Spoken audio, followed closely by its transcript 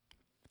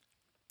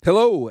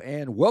Hello,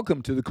 and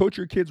welcome to the Coach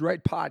Your Kids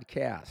Right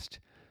podcast.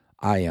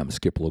 I am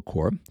Skip La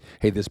Cour.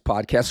 Hey, this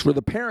podcast is for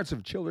the parents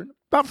of children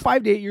about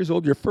 5 to 8 years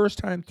old. Your first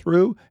time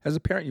through as a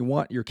parent, you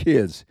want your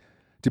kids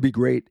to be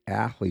great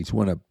athletes. You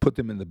want to put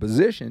them in the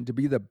position to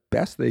be the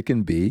best they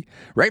can be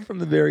right from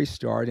the very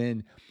start.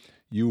 And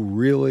you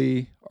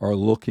really are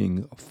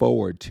looking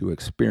forward to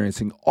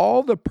experiencing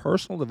all the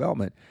personal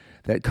development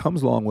that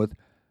comes along with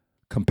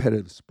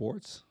competitive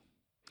sports.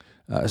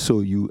 So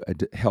you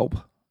help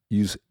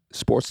use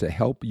sports to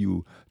help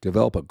you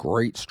develop a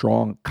great,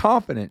 strong,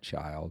 confident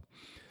child.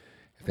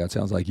 If that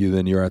sounds like you,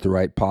 then you're at the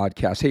right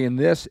podcast. Hey, in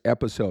this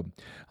episode,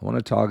 I want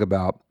to talk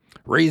about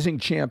raising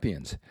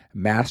champions,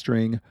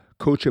 mastering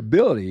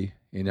coachability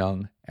in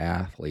young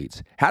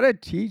athletes, how to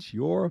teach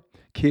your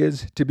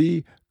kids to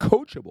be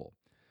coachable.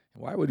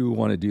 Why would we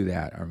want to do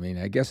that? I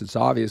mean, I guess it's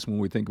obvious when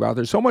we think about it.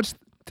 There's so much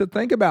to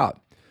think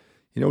about.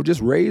 You know, just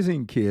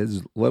raising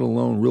kids, let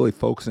alone really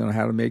focusing on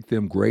how to make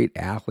them great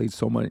athletes,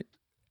 so many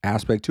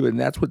aspect to it. And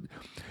that's what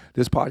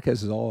this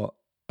podcast is all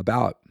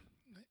about,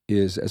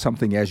 is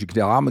something, as you can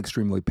tell, I'm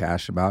extremely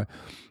passionate about.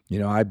 You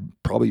know, I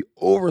probably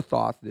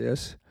overthought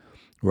this,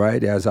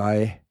 right, as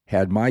I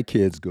had my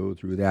kids go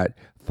through that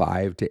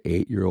 5 to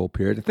 8 year old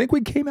period. I think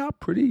we came out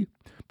pretty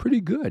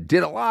good.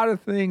 Did a lot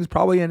of things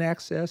probably in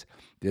excess,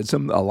 did a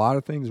lot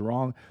of things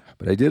wrong,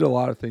 but I did a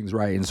lot of things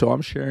right. And so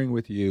I'm sharing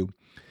with you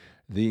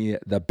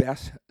the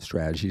best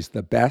strategies,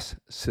 the best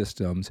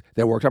systems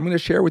that worked. I'm going to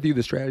share with you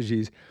the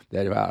strategies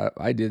that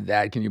I did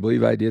that. Can you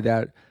believe I did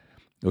that?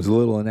 It was a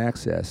little in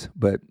excess,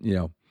 but, you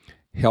know,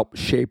 helped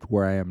shape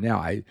where I am now.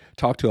 I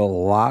talked to a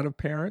lot of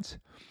parents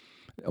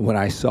when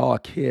I saw a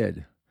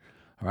kid,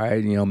 all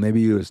right, you know,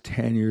 maybe he was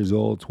 10 years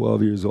old,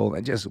 12 years old,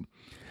 and just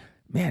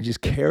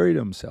carried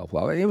himself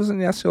well. It wasn't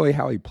necessarily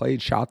how he played,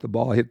 shot the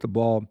ball, hit the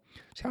ball.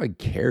 It's how he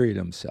carried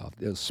himself.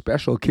 Those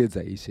special kids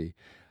that you see.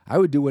 I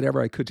would do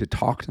whatever I could to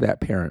talk to that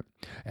parent,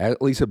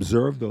 at least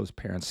observe those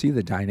parents, see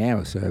the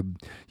dynamics,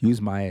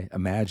 use my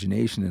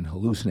imagination and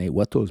hallucinate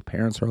what those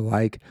parents are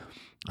like,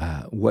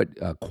 what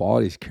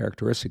qualities,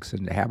 characteristics,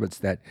 and habits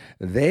that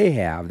they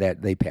have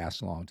that they pass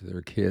along to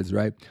their kids,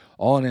 right?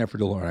 All in an effort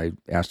to learn.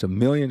 I asked a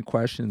million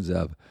questions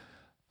of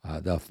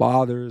the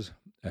fathers,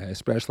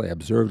 especially. I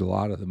observed a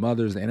lot of the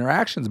mothers, the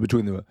interactions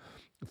between the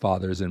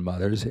fathers and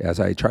mothers as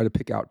I try to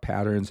pick out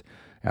patterns,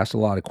 asked a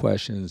lot of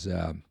questions,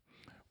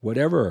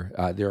 whatever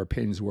their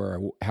opinions were,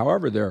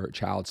 however their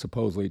child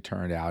supposedly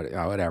turned out,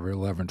 whatever,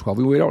 11, 12.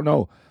 We don't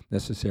know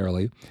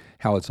necessarily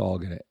how it's all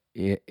going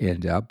to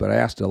end up, but I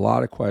asked a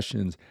lot of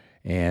questions,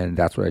 and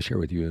that's what I share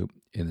with you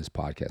in this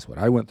podcast. What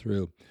I went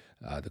through,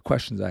 the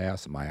questions I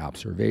asked, my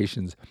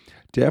observations,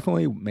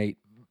 definitely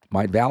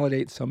might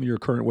validate some of your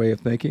current way of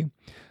thinking,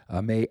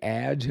 may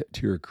add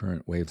to your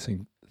current way of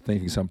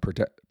thinking some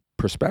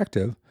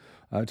perspective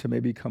to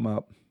maybe come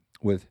up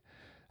with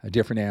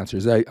different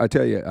answers. I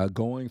tell you,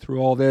 going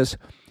through all this,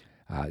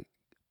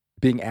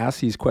 being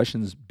asked these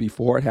questions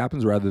before it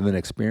happens rather than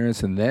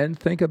experience and then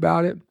think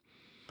about it,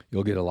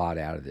 you'll get a lot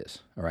out of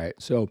this. All right.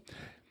 So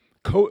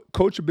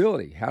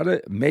coachability, how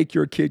to make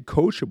your kid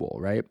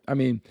coachable, right? I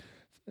mean,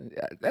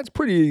 that's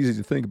pretty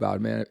easy to think about,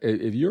 man.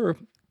 If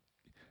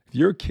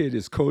your kid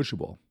is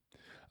coachable,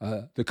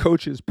 the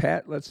coach's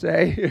pet, let's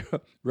say,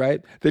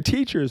 right? The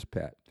teacher's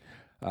pet,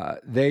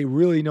 they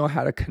really know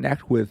how to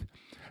connect with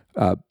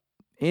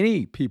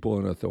any people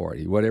in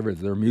authority, whatever it's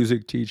their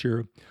music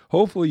teacher,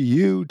 hopefully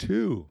you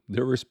too.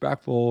 They're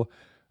respectful,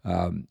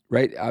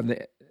 right?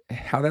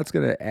 How that's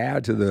going to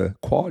add to the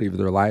quality of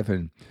their life,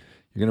 and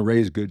you're going to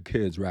raise good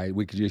kids, right?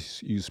 We could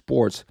just use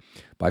sports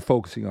by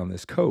focusing on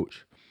this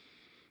coach,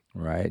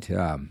 right?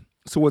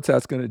 So what's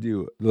that's going to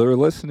do? Their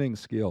listening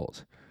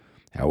skills,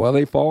 how well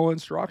they follow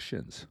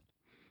instructions,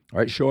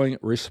 right? Showing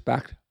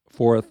respect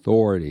for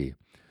authority.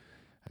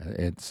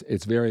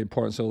 It's very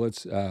important. So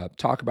let's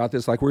talk about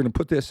this. Like, we're going to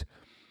put this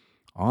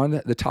on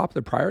the top of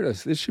the priority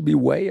list. This should be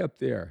way up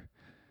there.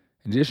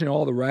 In addition to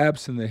all the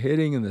reps and the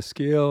hitting and the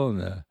skill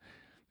and the,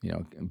 you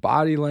know,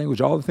 body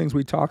language, all the things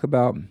we talk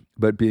about,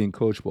 but being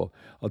coachable.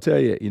 I'll tell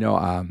you, you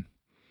know,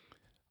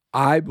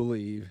 I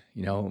believe,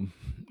 you know,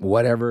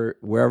 wherever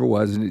it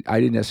was, and I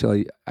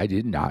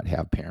did not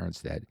have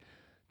parents that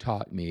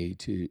taught me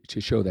to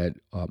show that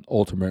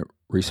ultimate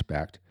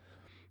respect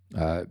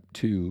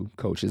to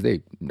coaches.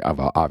 They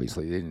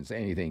obviously didn't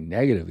say anything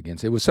negative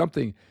against it. It was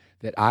something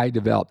that I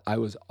developed. I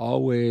was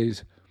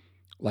always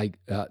like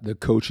the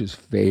coach's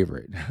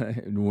favorite,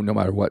 no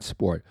matter what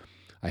sport.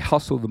 I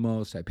hustled the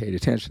most. I paid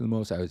attention the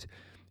most. I was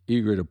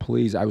eager to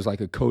please. I was like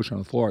a coach on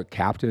the floor,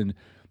 captain,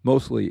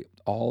 mostly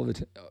all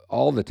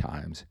the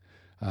times.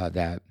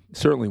 That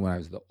certainly when I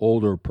was the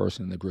older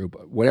person in the group,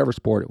 whatever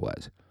sport it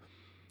was,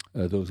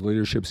 those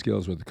leadership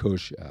skills with the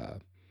coach.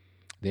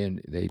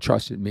 Then they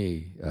trusted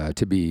me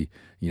to be,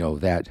 you know,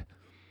 that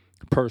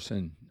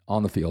person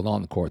on the field,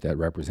 on the court that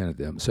represented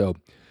them. So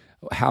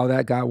how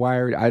that got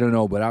wired, I don't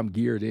know, but I'm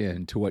geared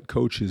in to what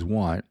coaches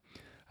want.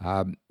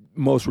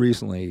 Most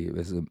recently, it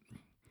was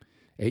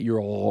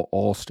 8-year-old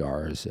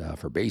all-stars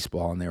for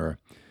baseball, and they were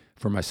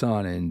for my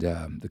son, and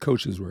the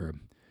coaches were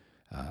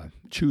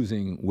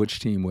choosing which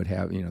team would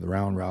have, the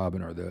round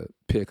robin or the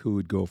pick who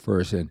would go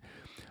first. And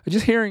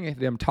just hearing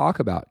them talk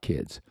about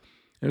kids.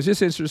 It was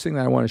just interesting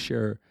that I want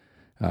to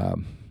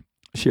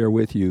share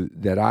with you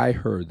that I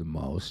heard the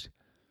most.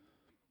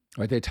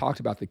 Right? They talked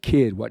about the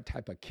kid, what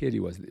type of kid he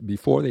was.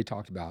 Before they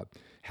talked about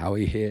how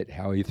he hit,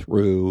 how he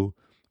threw,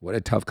 what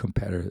a tough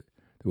competitor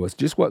he was,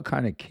 just what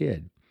kind of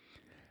kid.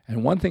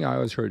 And one thing I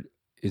always heard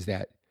is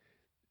that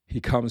he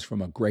comes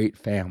from a great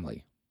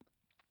family.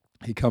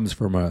 He comes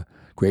from a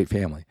great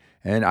family.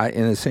 And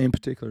in the same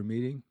particular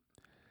meeting,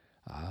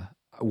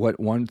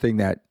 one thing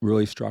that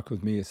really struck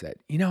with me is that,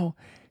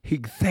 he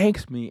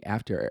thanks me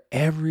after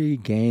every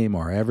game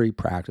or every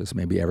practice,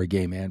 maybe every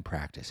game and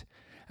practice.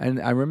 And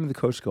I remember the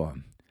coach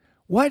going,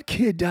 "What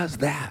kid does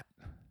that?"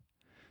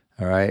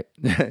 All right.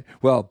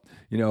 Well,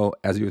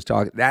 as he was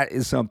talking, that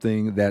is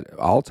something that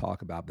I'll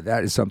talk about, but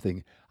that is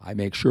something I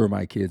make sure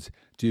my kids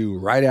do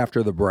right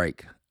after the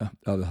break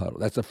of the huddle.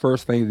 That's the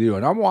first thing to do.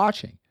 And I'm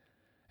watching.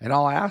 And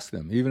I'll ask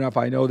them, even if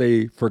I know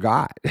they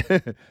forgot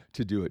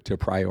to do it, to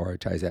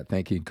prioritize that,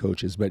 thanking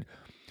coaches. But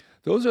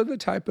those are the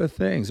type of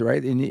things,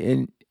 right?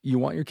 And you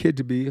want your kid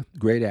to be a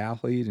great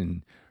athlete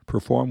and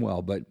perform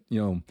well. But,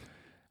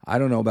 I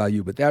don't know about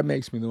you, but that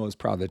makes me the most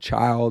proud, the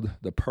child,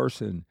 the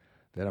person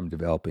that I'm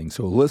developing.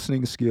 So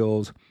listening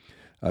skills,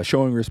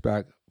 showing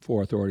respect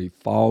for authority,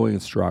 following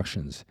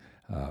instructions,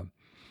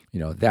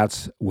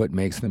 that's what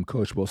makes them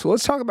coachable. So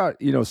let's talk about,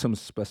 some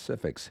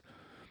specifics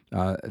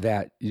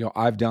that,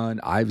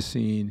 I've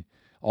seen,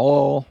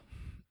 all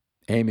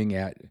aiming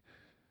at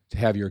to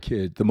have your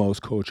kid the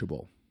most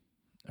coachable.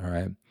 All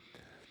right.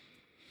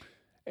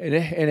 And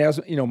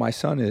as my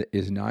son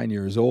is 9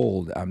 years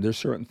old, there's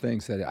certain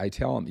things that I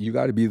tell him, you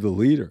got to be the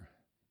leader.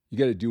 You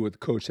got to do what the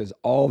coach says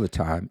all the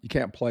time. You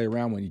can't play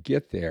around when you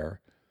get there,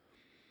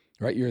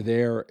 right? You're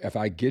there. If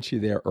I get you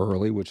there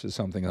early, which is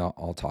something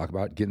I'll talk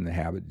about, get in the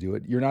habit to do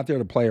it. You're not there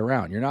to play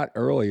around. You're not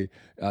early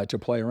to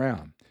play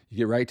around. You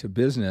get right to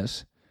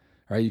business,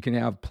 right? You can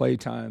have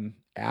playtime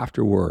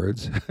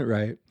afterwards,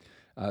 right?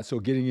 So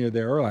getting you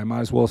there early, I might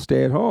as well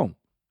stay at home.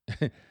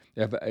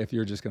 If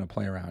you're just going to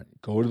play around,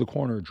 go to the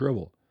corner,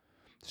 dribble,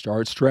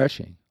 start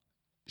stretching,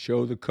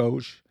 show the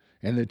coach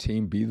and the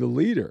team, be the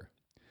leader.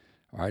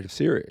 All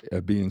right,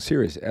 of being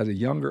serious. At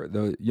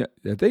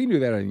if they can do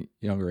that at a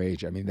younger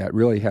age, that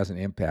really has an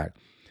impact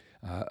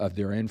of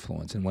their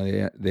influence, and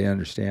when they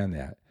understand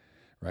that,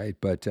 right?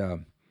 But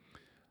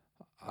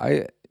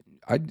I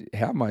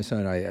have my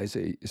son. I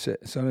say,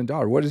 son and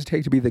daughter, what does it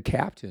take to be the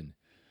captain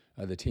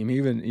of the team?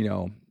 Even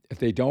if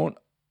they don't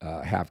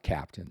have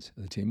captains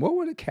of the team, what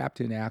would a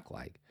captain act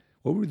like?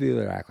 What would the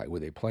other act like?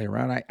 Would they play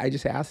around? I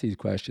just ask these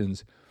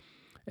questions,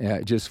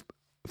 just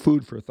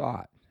food for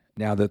thought.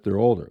 Now that they're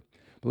older.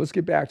 But let's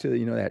get back to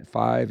that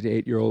 5 to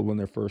 8 year old when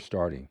they're first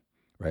starting,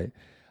 right?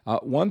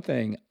 One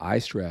thing I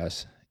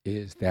stress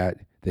is that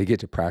they get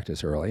to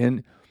practice early,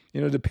 and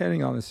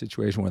depending on the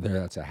situation, whether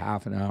that's a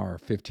half an hour or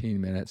 15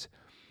 minutes,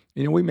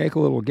 we make a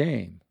little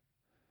game.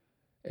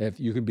 If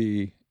you can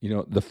be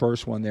the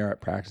first one there at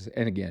practice,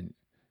 and again,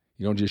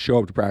 you don't just show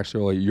up to practice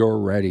early. You're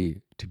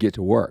ready to get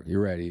to work.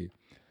 You're ready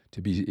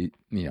to be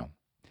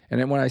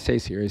And then when I say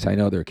serious, I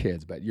know they're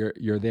kids, but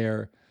you're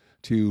there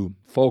to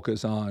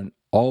focus on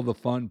all the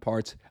fun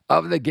parts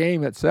of the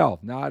game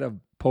itself, not of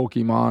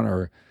Pokemon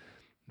or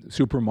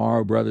Super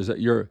Mario Brothers.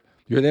 You're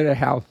there to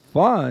have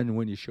fun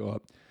when you show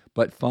up,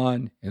 but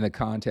fun in the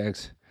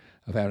context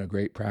of having a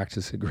great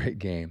practice, a great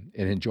game,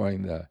 and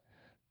enjoying the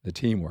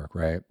teamwork,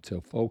 right? So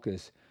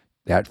focus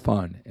that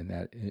fun and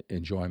that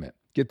enjoyment.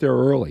 Get there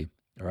early,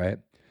 all right?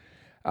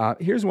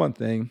 Here's one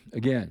thing,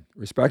 again,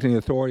 respecting the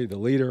authority, the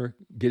leader,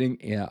 getting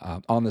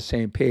on the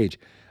same page,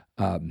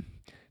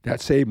 that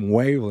same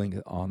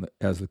wavelength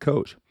as the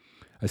coach.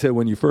 I said,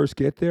 when you first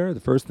get there, the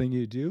first thing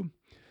you do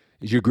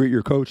is you greet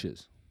your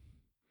coaches.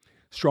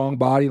 Strong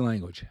body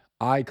language,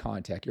 eye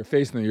contact. You're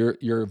facing them.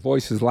 Your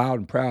voice is loud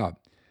and proud.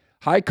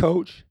 Hi,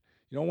 coach.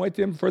 You don't wait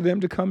for them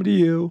to come to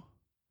you.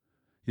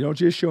 You don't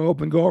just show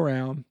up and go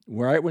around.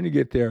 Right when you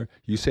get there,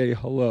 you say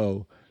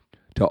hello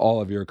to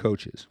all of your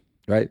coaches,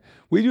 right?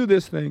 We do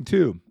this thing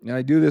too. And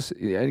I do this,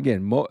 and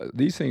again,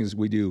 these things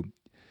we do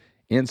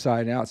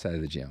inside and outside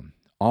of the gym,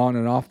 on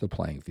and off the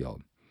playing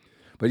field.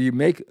 But you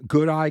make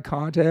good eye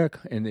contact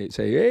and they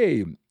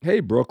say, hey,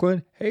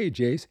 Brooklyn, hey,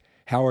 Jace,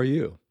 how are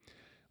you?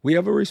 We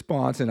have a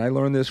response, and I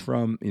learned this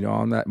from,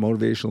 on that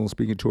motivational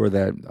speaking tour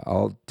that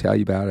I'll tell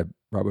you about,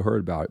 probably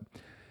heard about it.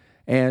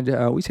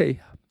 And we say,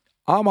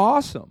 I'm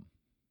awesome,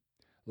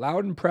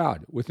 loud and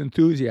proud, with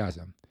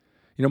enthusiasm.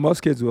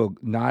 Most kids will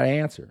not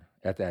answer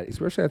at that,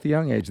 especially at the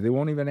young age. They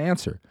won't even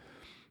answer,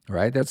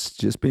 right? That's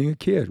just being a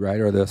kid, right?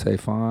 Or they'll say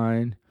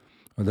fine,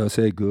 or they'll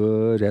say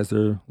good as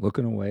they're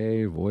looking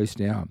away, voice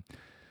down.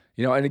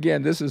 And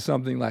again, this is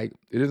something like,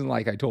 it isn't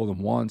like I told them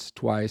once,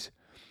 twice,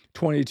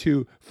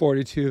 22,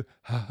 42,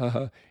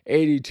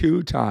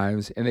 82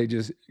 times, and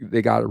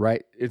they got it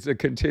right. It's a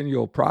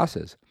continual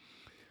process.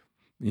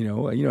 You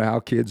know how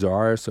kids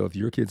are. So if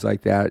your kid's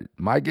like that,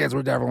 my kids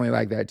were definitely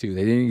like that too.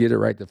 They didn't get it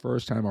right the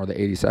first time or the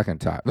 82nd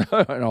time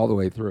and all the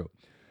way through,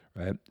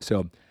 right?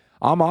 So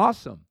I'm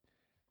awesome.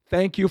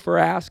 Thank you for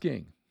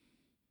asking.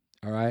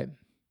 All right.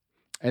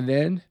 And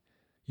then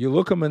you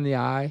look them in the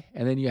eye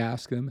and then you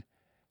ask them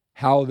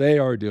how they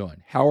are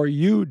doing. How are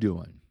you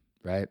doing?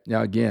 Right.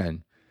 Now,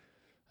 again,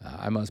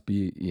 I must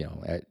be,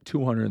 at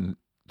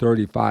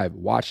 235,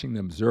 watching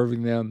them,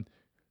 observing them,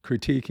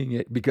 critiquing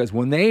it, because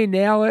when they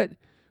nail it,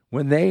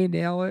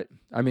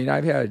 I mean,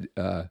 I've had,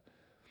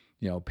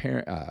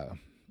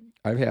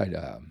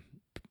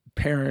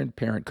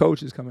 parent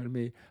coaches coming to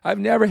me. I've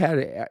never had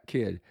a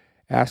kid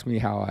ask me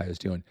how I was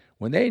doing.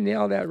 When they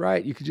nail that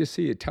right, you can just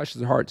see it touches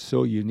the heart.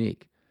 So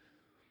unique,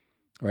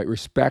 right?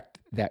 Respect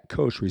that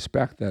coach,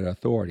 respect that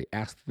authority.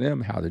 Ask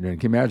them how they're doing.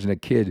 Can you imagine a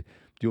kid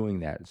doing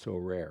that? It's so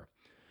rare.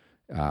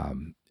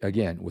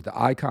 Again, with the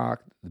eye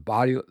contact,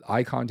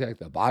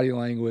 the body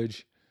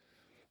language,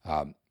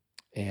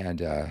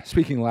 and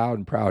speaking loud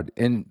and proud,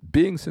 and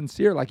being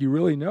sincere, like you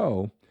really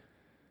know.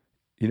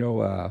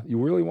 You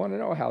really want to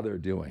know how they're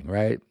doing,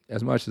 right?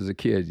 As much as a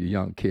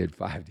young kid,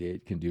 5 to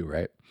 8 can do,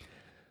 right?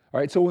 All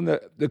right, so when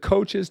the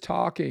coach is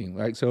talking,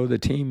 right? So the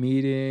team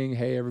meeting,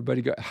 hey,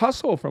 everybody go,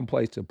 hustle from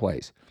place to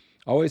place.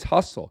 Always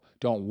hustle.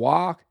 Don't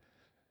walk.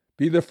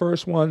 Be the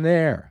first one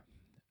there.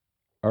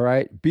 All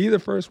right? Be the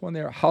first one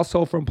there.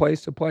 Hustle from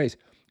place to place.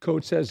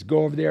 Coach says,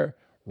 go over there,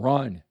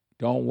 run.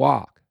 Don't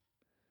walk.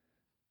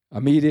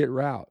 Immediate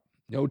route.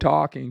 No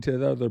talking to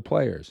the other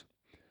players.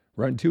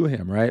 Run to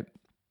him, right?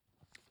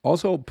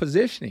 Also,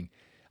 positioning.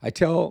 I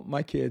tell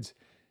my kids,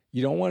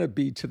 you don't want to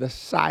be to the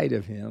side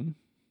of him,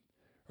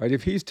 right?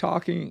 If he's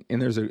talking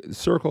and there's a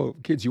circle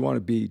of kids, you want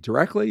to be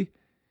directly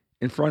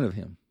in front of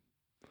him.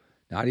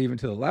 Not even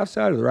to the left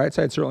side or the right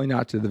side, certainly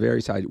not to the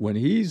very side. When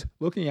he's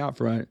looking out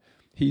front,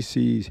 he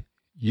sees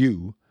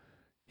you.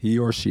 He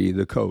or she,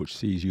 the coach,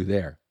 sees you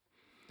there.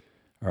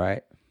 All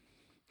right?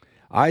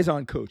 Eyes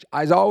on coach.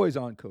 Eyes always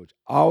on coach.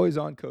 Always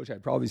on coach. I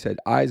probably said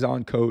eyes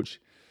on coach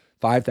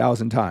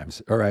 5,000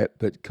 times, all right?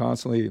 But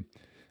constantly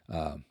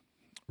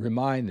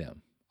remind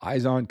them,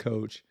 eyes on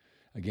coach.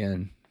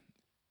 Again,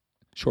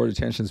 short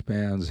attention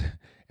spans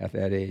at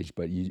that age,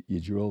 but you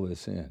drill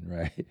this in,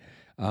 right?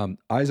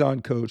 Eyes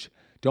on coach.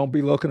 Don't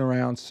be looking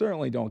around.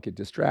 Certainly don't get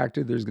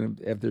distracted.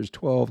 If there's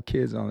 12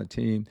 kids on the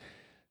team,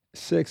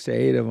 6 to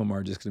 8 of them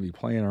are just going to be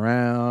playing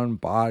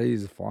around,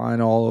 bodies flying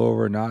all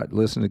over, not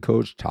listening to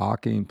coach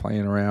talking,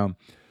 playing around.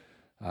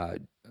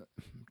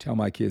 Tell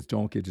my kids,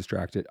 don't get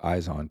distracted.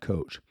 Eyes on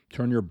coach.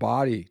 Turn your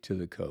body to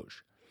the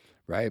coach,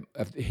 right?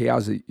 If he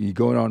has you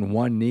going on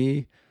one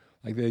knee,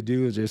 like they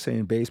do, as they say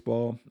in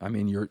baseball. I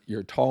mean,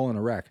 you're tall and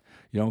erect.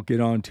 You don't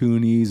get on 2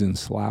 knees and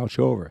slouch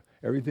over.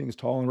 Everything's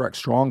tall and erect.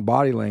 Strong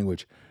body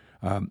language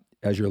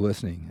as you're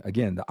listening.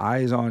 Again, the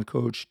eyes on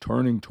coach,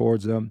 turning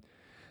towards them,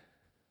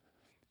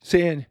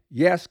 saying,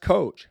 yes,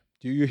 coach.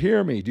 Do you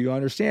hear me? Do you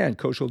understand?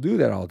 Coach will do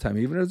that all the time,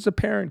 even if it's a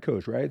parent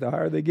coach, right? The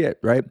higher they get,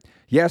 right?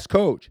 Yes,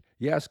 coach.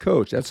 Yes,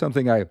 coach. That's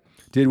something I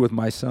did with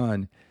my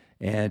son.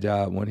 And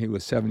when he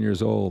was 7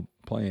 years old,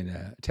 playing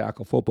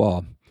tackle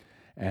football.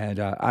 And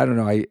I don't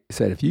know, I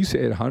said, if you say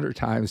it 100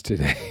 times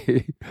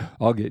today,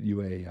 I'll get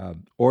you a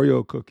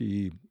Oreo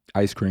cookie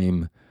ice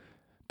cream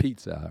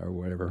pizza or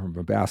whatever from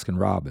Baskin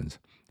Robbins.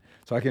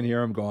 So I can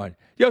hear him going,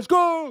 yes,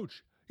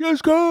 coach.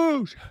 Yes,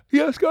 coach.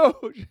 Yes,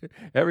 coach.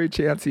 Every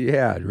chance he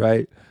had,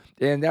 right?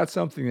 And that's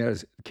something that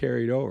is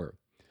carried over.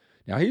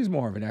 Now, he's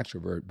more of an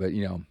extrovert, but,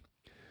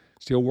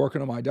 still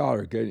working on my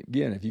daughter.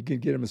 Again, if you can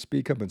get them to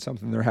speak up in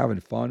something they're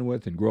having fun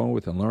with and growing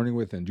with and learning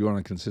with and doing on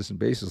a consistent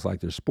basis like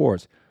their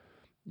sports,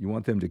 you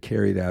want them to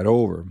carry that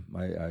over.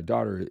 My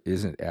daughter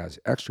isn't as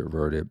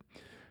extroverted,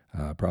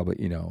 probably,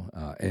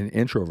 and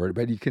introverted,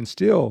 but you can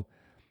still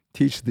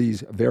teach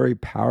these very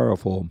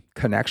powerful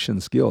connection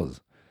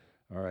skills,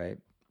 all right?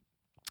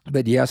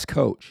 But yes,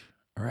 coach,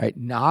 all right?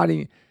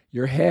 Nodding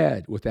your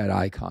head with that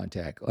eye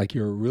contact, like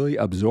you're really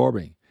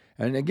absorbing.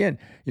 And again,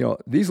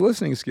 these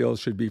listening skills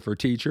should be for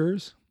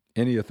teachers,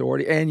 any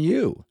authority, and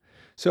you.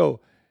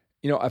 So,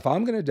 if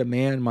I'm going to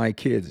demand my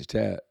kids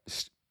to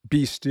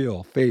be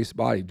still, face,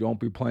 body, don't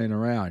be playing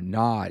around,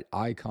 nod,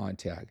 eye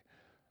contact,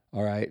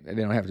 all right? And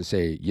they don't have to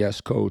say,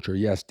 yes, coach, or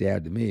yes,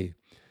 dad to me.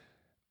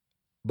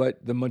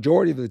 But the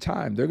majority of the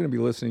time, they're going to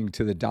be listening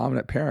to the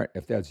dominant parent,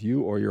 if that's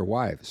you or your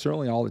wife.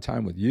 Certainly all the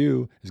time with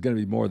you is going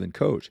to be more than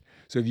coach.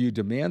 So if you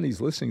demand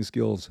these listening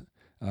skills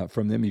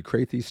from them, you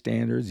create these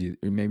standards.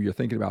 Maybe you're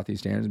thinking about these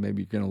standards.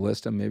 Maybe you're going to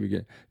list them.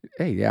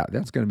 Hey, yeah,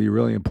 that's going to be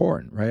really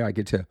important, right? I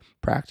get to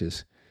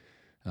practice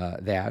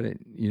that,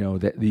 and,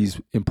 that these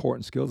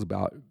important skills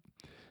about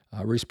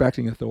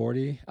respecting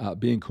authority,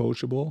 being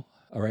coachable,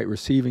 all right,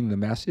 receiving the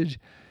message.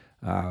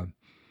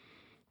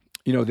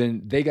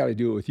 Then they got to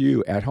do it with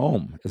you at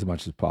home as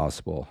much as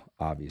possible,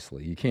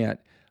 obviously. You can't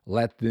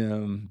let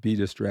them be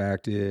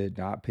distracted,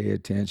 not pay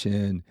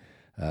attention,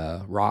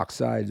 rock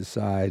side to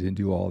side and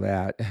do all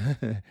that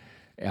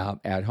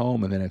at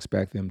home, and then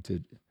expect them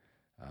to,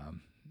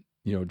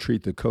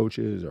 treat the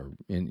coaches or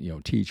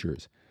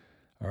teachers.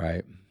 All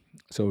right.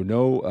 So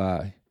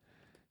no,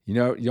 you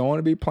don't want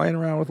to be playing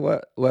around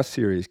with less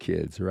serious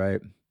kids,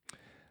 right?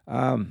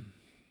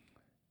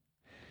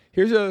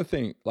 Here's the other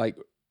thing.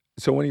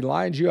 So when he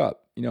lines you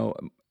up,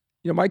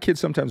 my kids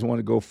sometimes want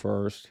to go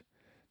first.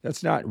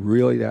 That's not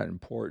really that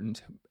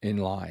important in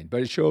line,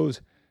 but it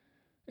shows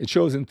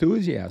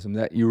enthusiasm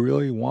that you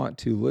really want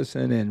to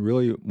listen and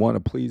really want to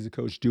please the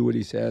coach, do what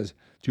he says,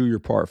 do your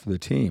part for the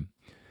team.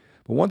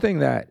 But one thing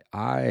that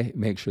I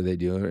make sure they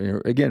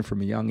do, again,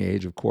 from a young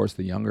age, of course,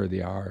 the younger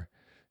they are,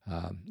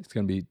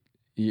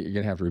 you're going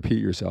to have to repeat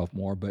yourself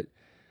more. But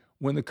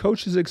when the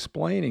coach is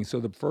explaining, so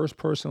the first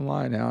person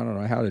line, I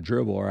don't know how to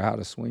dribble or how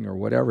to swing or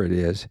whatever it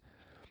is,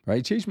 right?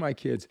 I teach my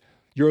kids,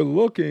 you're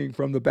looking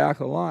from the back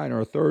of the line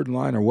or third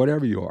line or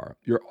whatever you are.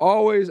 You're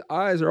always,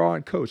 eyes are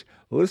on coach,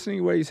 listening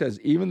to what he says,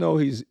 even though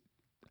he's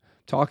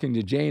talking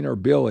to Jane or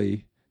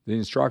Billy, the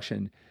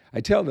instruction. I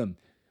tell them,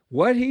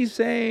 what he's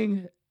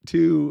saying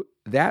to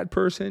that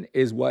person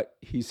is what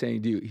he's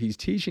saying to you. He's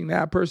teaching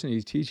that person,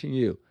 he's teaching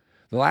you.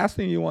 The last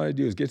thing you want to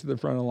do is get to the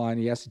front of the line.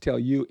 He has to tell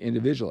you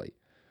individually,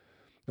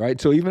 right?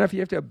 So even if you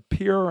have to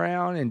peer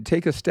around and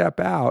take a step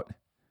out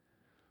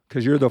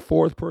because you're the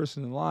fourth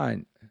person in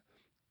line,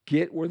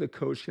 get where the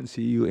coach can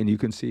see you and you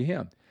can see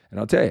him. And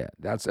I'll tell you,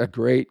 that's a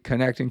great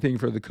connecting thing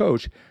for the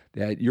coach,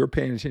 that you're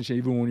paying attention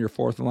even when you're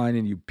fourth in line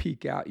and you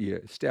peek out,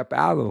 you step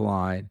out of the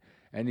line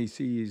and he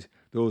sees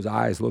those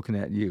eyes looking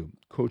at you.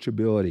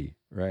 Coachability,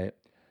 right?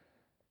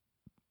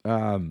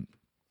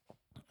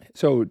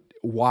 So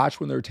watch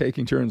when they're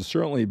taking turns,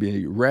 certainly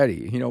be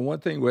ready. One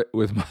thing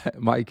with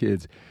my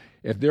kids,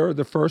 if they're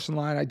the first in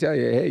line, I tell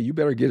you, hey, you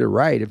better get it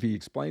right. If he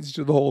explains it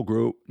to the whole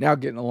group, now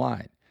get in the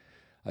line.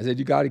 I said,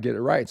 you got to get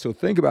it right. So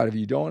think about it. If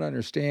you don't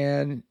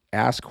understand,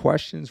 ask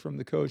questions from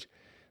the coach.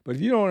 But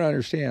if you don't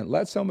understand,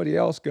 let somebody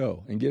else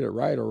go and get it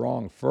right or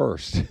wrong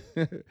first,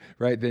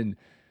 right? Then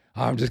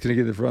I'm just going to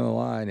get to the front of the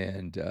line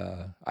and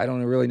I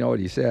don't really know what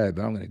he said,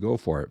 but I'm going to go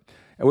for it,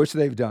 which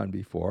they've done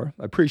before.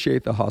 I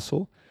appreciate the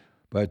hustle,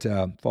 but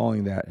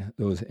following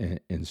those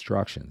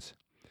instructions,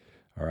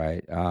 all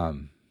right?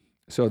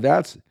 So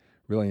that's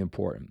really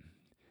important.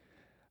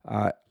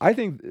 I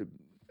think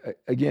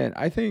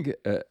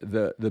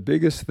the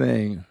biggest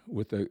thing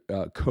with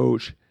the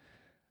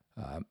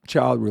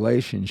coach-child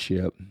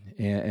relationship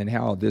and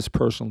how this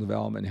personal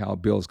development, how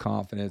it builds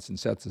confidence and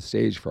sets the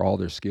stage for all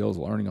their skills,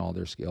 learning all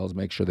their skills,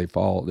 make sure they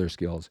follow their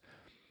skills,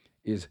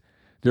 is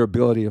their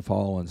ability to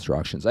follow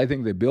instructions. I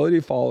think the ability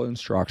to follow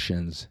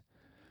instructions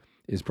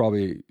is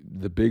probably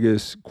the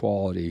biggest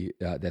quality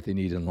that they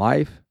need in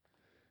life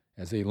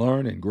as they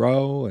learn and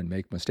grow and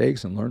make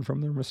mistakes and learn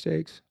from their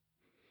mistakes,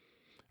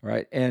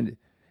 right? And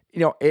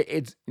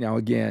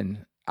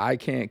again, I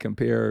can't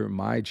compare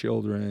my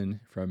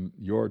children from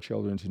your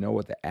children to know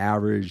what the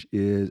average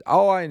is.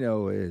 All I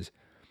know is,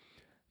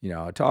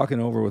 talking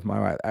over with my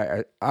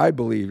wife, I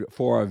believed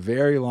for a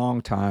very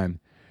long time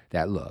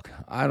that, look,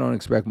 I don't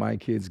expect my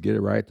kids to get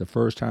it right the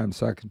first time,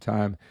 second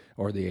time,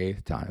 or the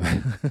eighth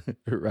time,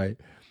 right?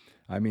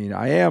 I mean,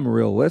 I am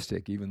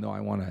realistic, even though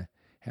I want to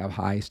have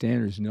high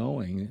standards,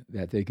 knowing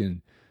that they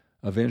can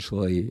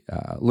eventually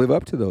live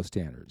up to those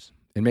standards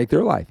and make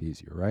their life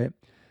easier, right?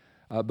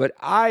 But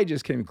I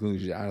just came to the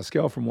conclusion on a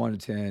scale from 1 to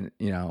 10,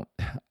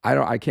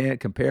 I can't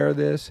compare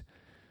this.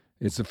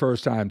 It's the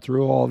first time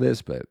through all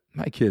this, but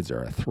my kids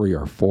are a 3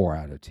 or 4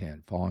 out of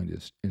 10 following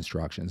these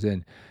instructions.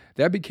 And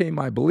that became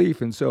my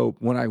belief. And so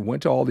when I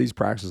went to all these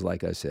practices,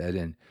 like I said,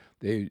 and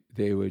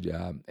they would,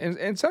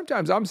 and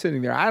sometimes I'm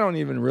sitting there, I don't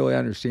even really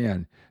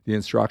understand the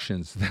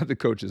instructions that the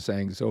coach is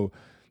saying. So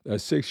a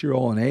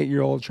 6-year-old and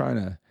 8-year-old trying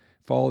to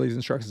follow these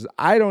instructions,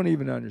 I don't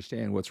even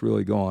understand what's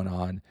really going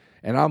on.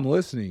 And I'm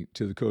listening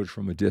to the coach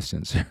from a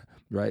distance,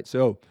 right?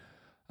 So,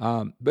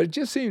 but it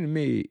just seemed to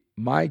me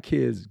my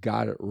kids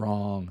got it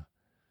wrong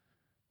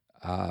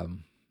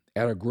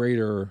at a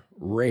greater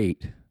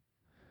rate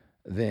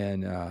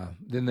than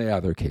the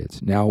other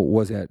kids. Now,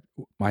 was that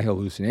my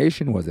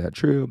hallucination? Was that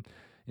true?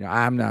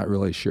 I'm not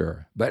really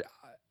sure. But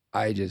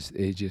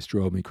it just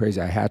drove me crazy.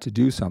 I had to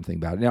do something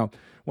about it. Now,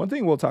 one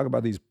thing we'll talk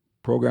about these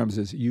programs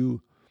is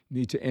you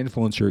need to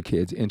influence your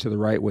kids into the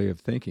right way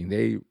of thinking.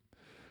 They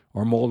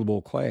are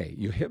moldable clay.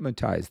 You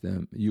hypnotize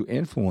them, you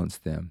influence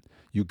them,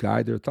 you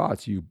guide their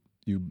thoughts, you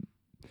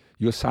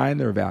assign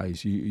their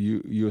values,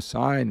 you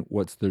assign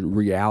what's the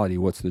reality,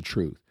 what's the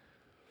truth,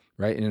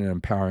 right? In an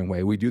empowering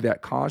way. We do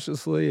that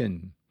consciously,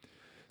 and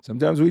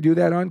sometimes we do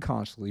that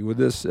unconsciously with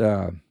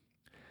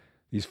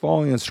these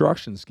following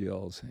instruction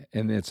skills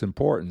and its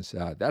importance.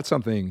 That's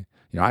something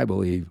I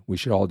believe we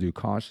should all do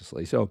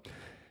consciously. So,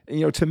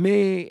 to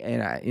me,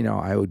 and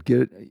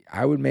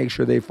I would make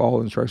sure they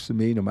follow instructions to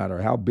me, no matter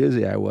how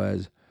busy I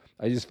was.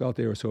 I just felt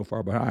they were so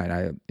far behind.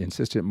 I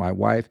insisted my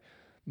wife,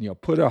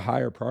 put a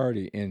higher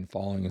priority in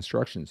following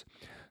instructions.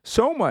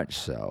 So much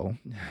so,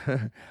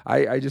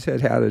 I just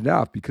had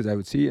enough, because I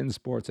would see it in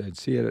sports, I'd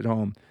see it at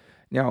home.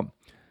 Now,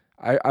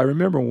 I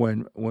remember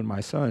when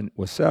my son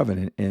was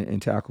 7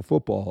 and tackle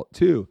football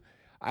too,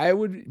 I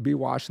would be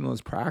watching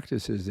those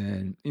practices,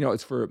 and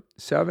it's for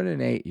 7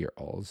 and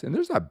 8-year-olds, and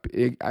there's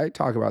I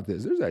talk about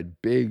this. There's a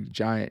big,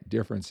 giant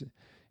difference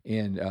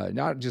in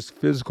not just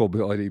physical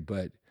ability,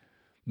 but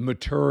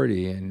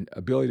maturity and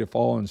ability to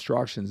follow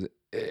instructions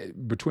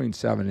between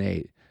 7 and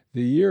 8.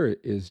 The year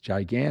is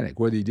gigantic.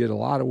 Whether you did a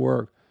lot of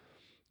work,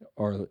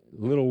 or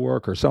little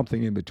work or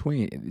something in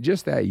between.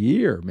 Just that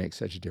year makes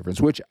such a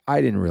difference, which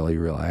I didn't really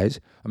realize.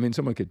 I mean,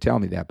 someone could tell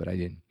me that, but I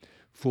didn't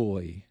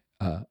fully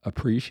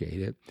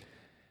appreciate it.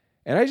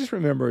 And I just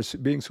remember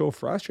being so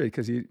frustrated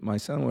because my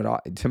son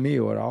to me,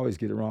 would always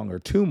get it wrong or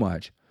too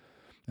much.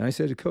 And I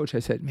said to Coach, I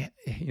said, man,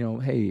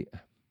 hey,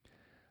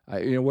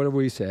 whatever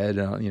we said,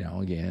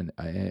 again,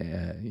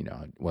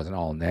 it wasn't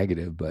all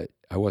negative, but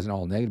I wasn't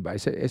all negative. But I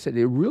said,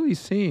 it really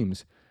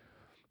seems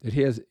that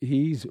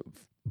he's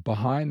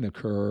behind the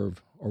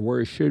curve or where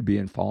he should be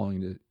in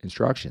following the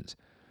instructions.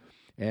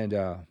 And,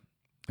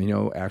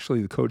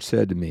 actually the coach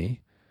said to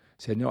me,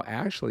 no,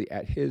 actually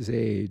at his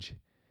age,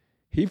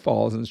 he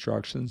follows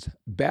instructions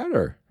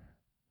better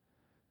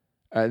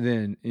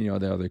than, the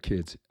other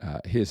kids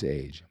his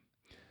age.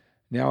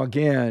 Now,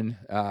 again,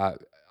 I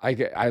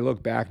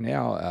look back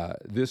now,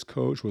 this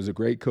coach was a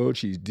great coach.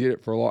 He did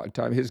it for a long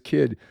time. His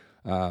kid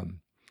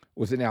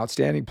was an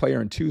outstanding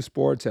player in 2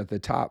 sports at the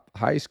top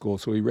high school.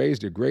 So he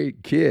raised a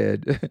great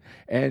kid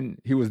and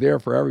he was there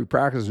for every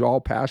practice, was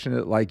all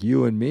passionate like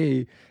you and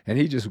me. And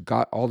he just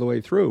got all the way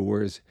through.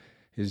 Whereas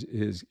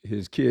his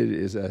kid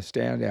is a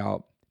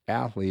standout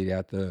athlete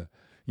at the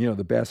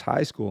best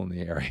high school in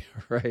the area,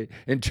 right?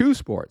 In 2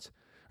 sports,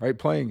 right?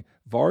 Playing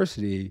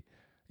varsity,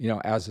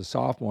 as a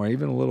sophomore, and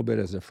even a little bit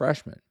as a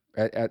freshman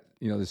at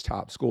this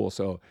top school.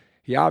 So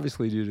he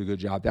obviously did a good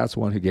job. That's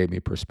the one who gave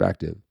me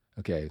perspective.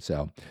 Okay,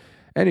 so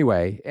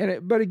anyway,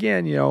 but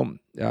again,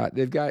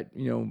 they've got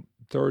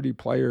 30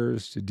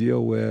 players to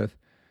deal with.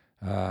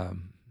 I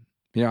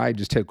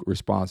just take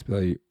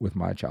responsibility with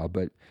my child,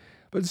 but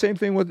the same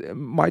thing with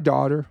my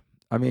daughter.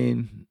 I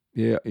mean,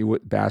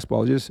 with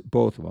basketball, just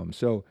both of them.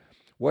 So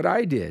what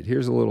I did,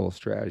 here's a little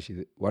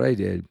strategy. What I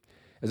did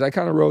is I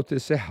kind of wrote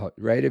this out,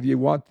 right? If you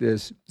want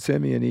this,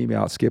 send me an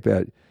email,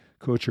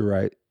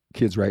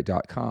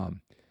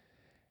 skip@coachkidsright.com.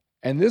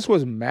 And this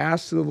was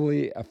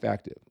massively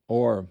effective,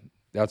 or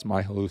that's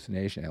my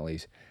hallucination at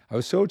least. I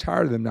was so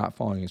tired of them not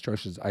following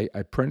instructions. I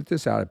printed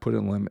this out. I put it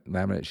in a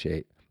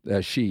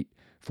laminate sheet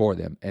for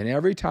them. And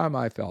every time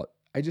I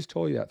just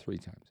told you that 3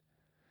 times.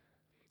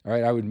 All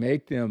right, I would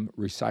make them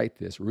recite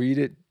this, read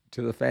it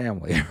to the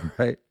family,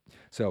 right?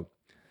 So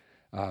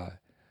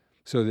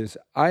this,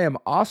 I am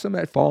awesome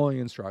at following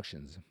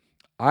instructions.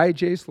 I,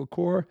 Jace La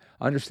Cour,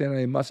 understand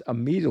I must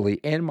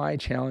immediately end my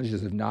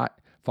challenges of not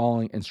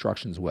following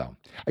instructions well.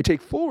 I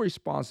take full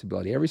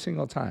responsibility every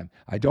single time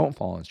I don't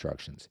follow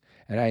instructions,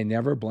 and I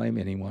never blame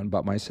anyone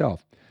but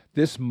myself.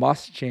 This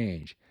must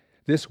change.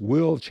 This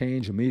will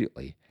change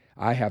immediately.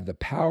 I have the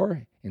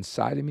power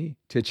inside of me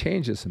to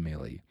change this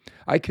immediately.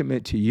 I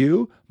commit to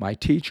you, my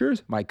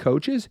teachers, my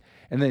coaches,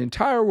 and the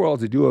entire world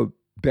to do a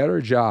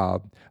better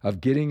job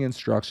of getting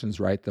instructions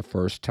right the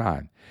first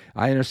time.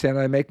 I understand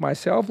that I make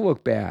myself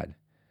look bad.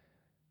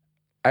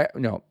 I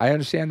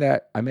understand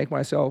that I make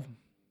myself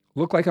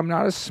look like I'm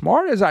not as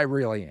smart as I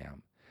really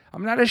am.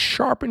 I'm not as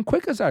sharp and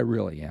quick as I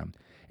really am.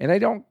 And I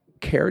don't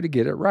care to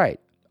get it right.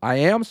 I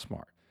am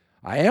smart.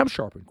 I am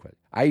sharp and quick.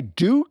 I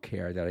do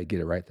care that I get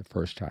it right the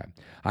first time.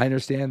 I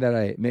understand that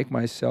I make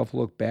myself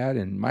look bad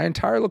and my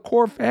entire La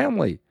Cour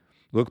family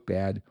look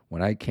bad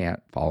when I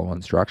can't follow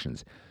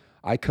instructions.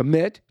 I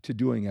commit to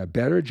doing a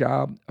better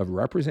job of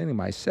representing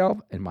myself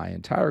and my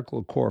entire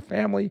La Cour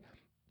family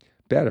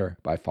better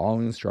by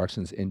following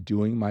instructions and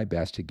doing my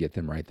best to get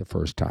them right the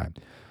first time.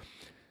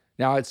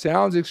 Now, it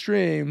sounds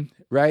extreme,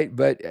 right?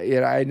 But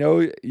I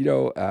know,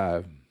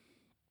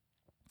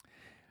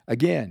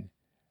 again,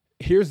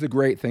 here's the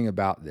great thing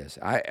about this.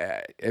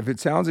 If it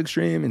sounds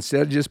extreme,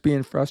 instead of just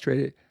being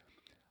frustrated,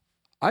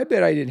 I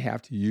bet I didn't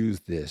have to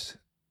use this,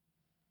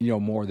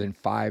 more than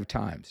 5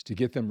 times to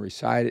get them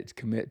recite it, to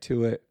commit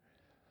to it.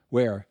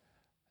 And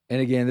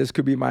again, this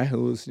could be my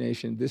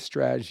hallucination. This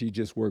strategy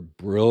just worked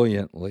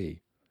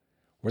brilliantly.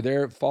 Where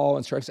they follow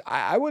instructions,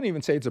 I wouldn't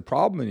even say it's a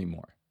problem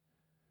anymore.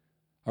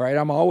 All right,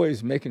 I'm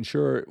always making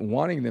sure,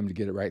 wanting them to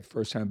get it right the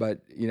first time, but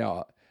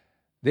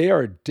they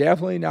are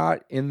definitely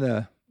not in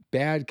the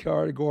bad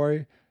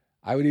category.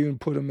 I would even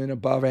put them in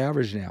above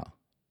average now.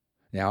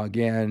 Now,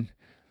 again,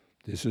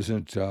 this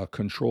isn't a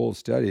controlled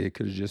study. It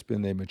could have just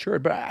been they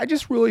matured. But I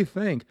just really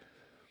think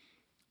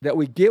that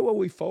we get what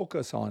we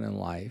focus on in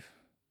life.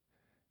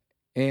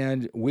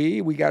 And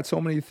we got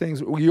so many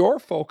things. You're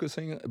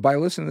focusing, by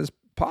listening to this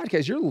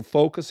podcast, you're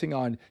focusing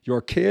on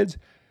your kids,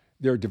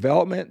 their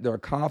development, their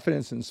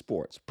confidence in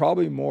sports,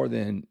 probably more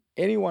than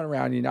anyone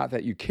around you, not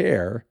that you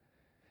care,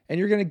 and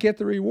you're going to get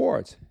the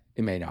rewards.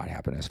 It may not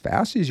happen as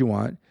fast as you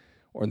want,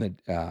 or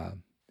the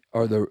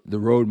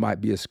road might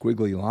be a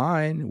squiggly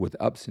line with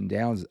ups and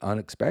downs,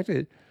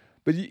 unexpected,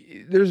 but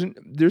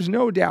there's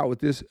no doubt with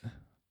this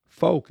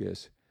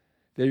focus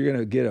that you're going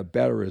to get a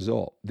better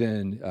result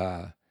than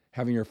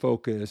having your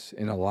focus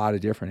in a lot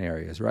of different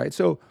areas, right?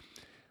 So,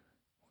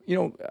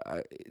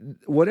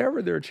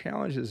 whatever their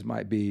challenges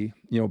might be,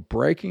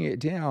 breaking it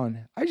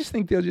down, I just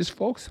think they'll just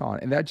focus on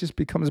it, and that just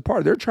becomes a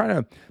part. They're trying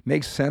to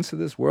make sense of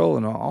this world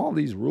and all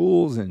these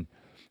rules and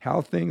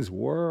how things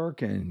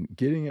work and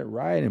getting it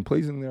right and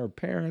pleasing their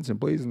parents and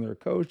pleasing their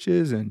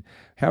coaches and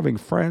having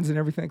friends and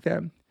everything like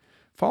that.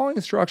 following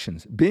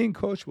instructions, being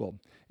coachable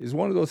is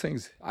one of those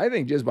things, I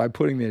think, just by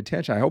putting the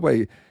attention. I hope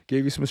I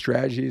gave you some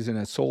strategies and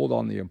I sold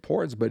on the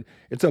importance, but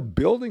it's a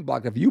building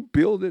block. If you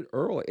build it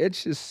early, it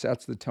just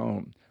sets the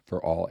tone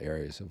for all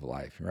areas of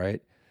life,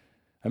 right?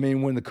 I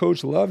mean, when the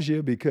coach loves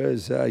you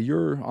because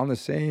you're on the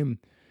same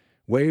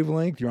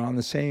wavelength, you're on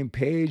the same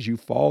page, you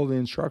follow the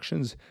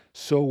instructions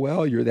so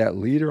well, you're that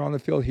leader on the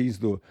field.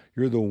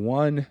 You're the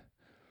one,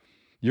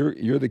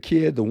 you're the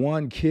kid, the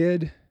one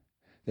kid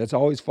that's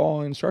always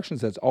following instructions,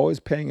 that's always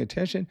paying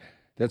attention,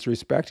 that's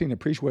respecting,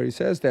 appreciating what he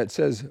says, that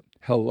says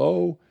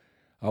hello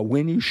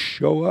when you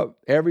show up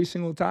every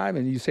single time,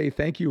 and you say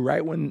thank you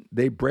right when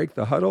they break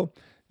the huddle.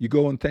 You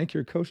go and thank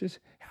your coaches.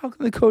 How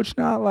can the coach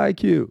not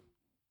like you?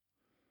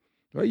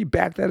 Well, you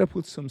back that up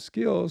with some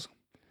skills.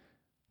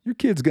 Your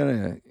kid's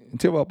going to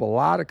develop a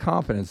lot of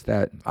confidence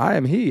that I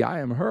am he, I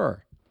am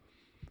her.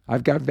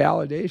 I've got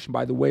validation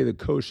by the way the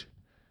coach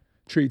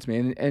treats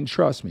me. And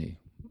trust me,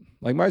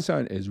 like my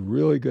son is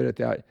really good at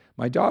that.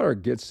 My daughter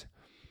gets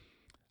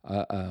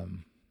a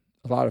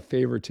lot of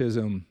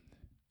favoritism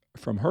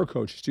from her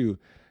coaches too.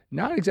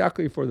 Not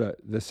exactly for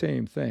the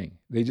same thing.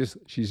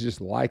 She's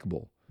just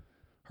likable.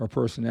 Her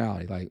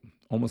personality, like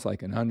almost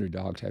like an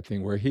underdog type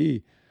thing, where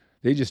they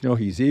just know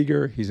he's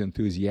eager, he's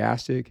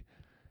enthusiastic,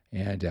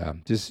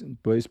 and just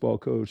baseball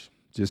coach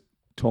just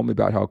told me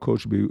about how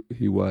coachable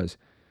he was.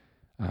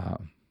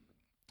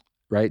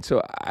 Right,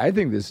 so I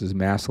think this is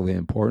massively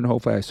important.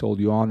 Hopefully, I sold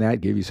you on that,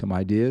 gave you some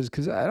ideas,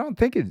 because I don't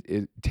think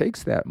it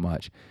takes that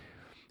much.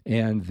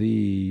 And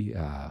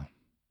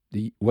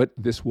what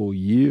this will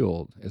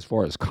yield as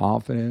far as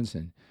confidence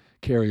and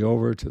carry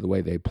over to the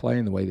way they play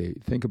and the way they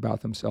think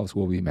about themselves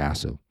will be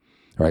massive.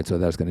 All right, so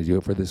that's going to do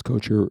it for this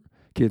Coach Your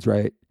Kids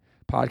Right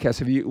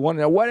podcast. If you want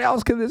to know what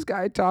else can this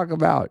guy talk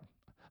about,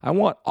 I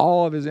want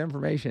all of his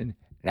information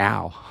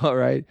now. All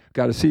right,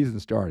 got a season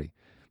starting.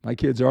 My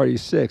kid's already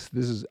 6.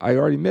 I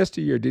already missed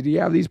a year. Did he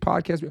have these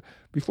podcasts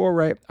before?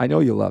 Right, I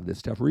know you love this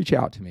stuff. Reach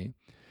out to me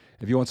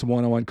if you want some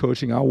one-on-one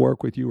coaching. I'll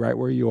work with you right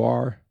where you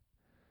are.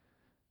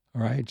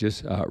 All right,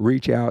 just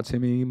reach out,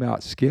 send me an email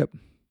at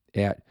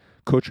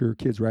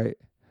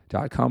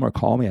skip@coachyourkidsright.com or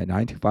call me at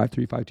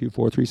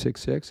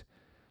 925-352-4366.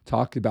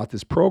 Talk about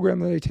this program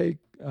that I take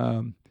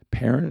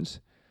parents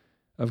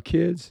of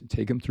kids,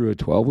 take them through a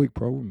 12-week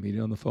program,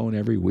 meeting on the phone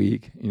every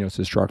week. It's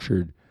a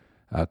structured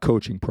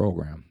coaching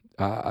program.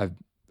 I've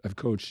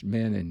coached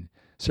men in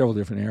several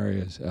different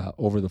areas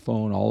over the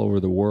phone all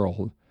over the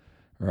world,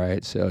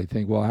 right? So you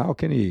think, well, how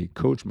can he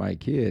coach my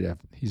kid if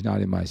he's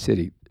not in my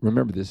city?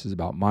 Remember, this is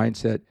about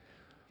mindset.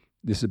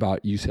 This is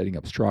about you setting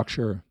up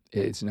structure.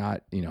 It's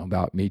not,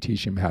 about me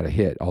teaching him how to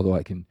hit, although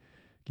I can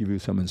give you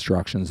some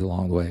instructions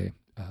along the way,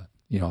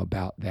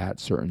 about that,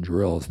 certain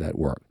drills that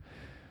work.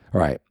 All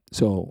right,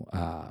 so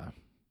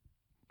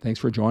thanks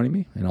for joining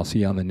me, and I'll see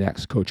you on the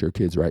next Coach Your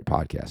Kids Right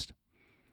podcast.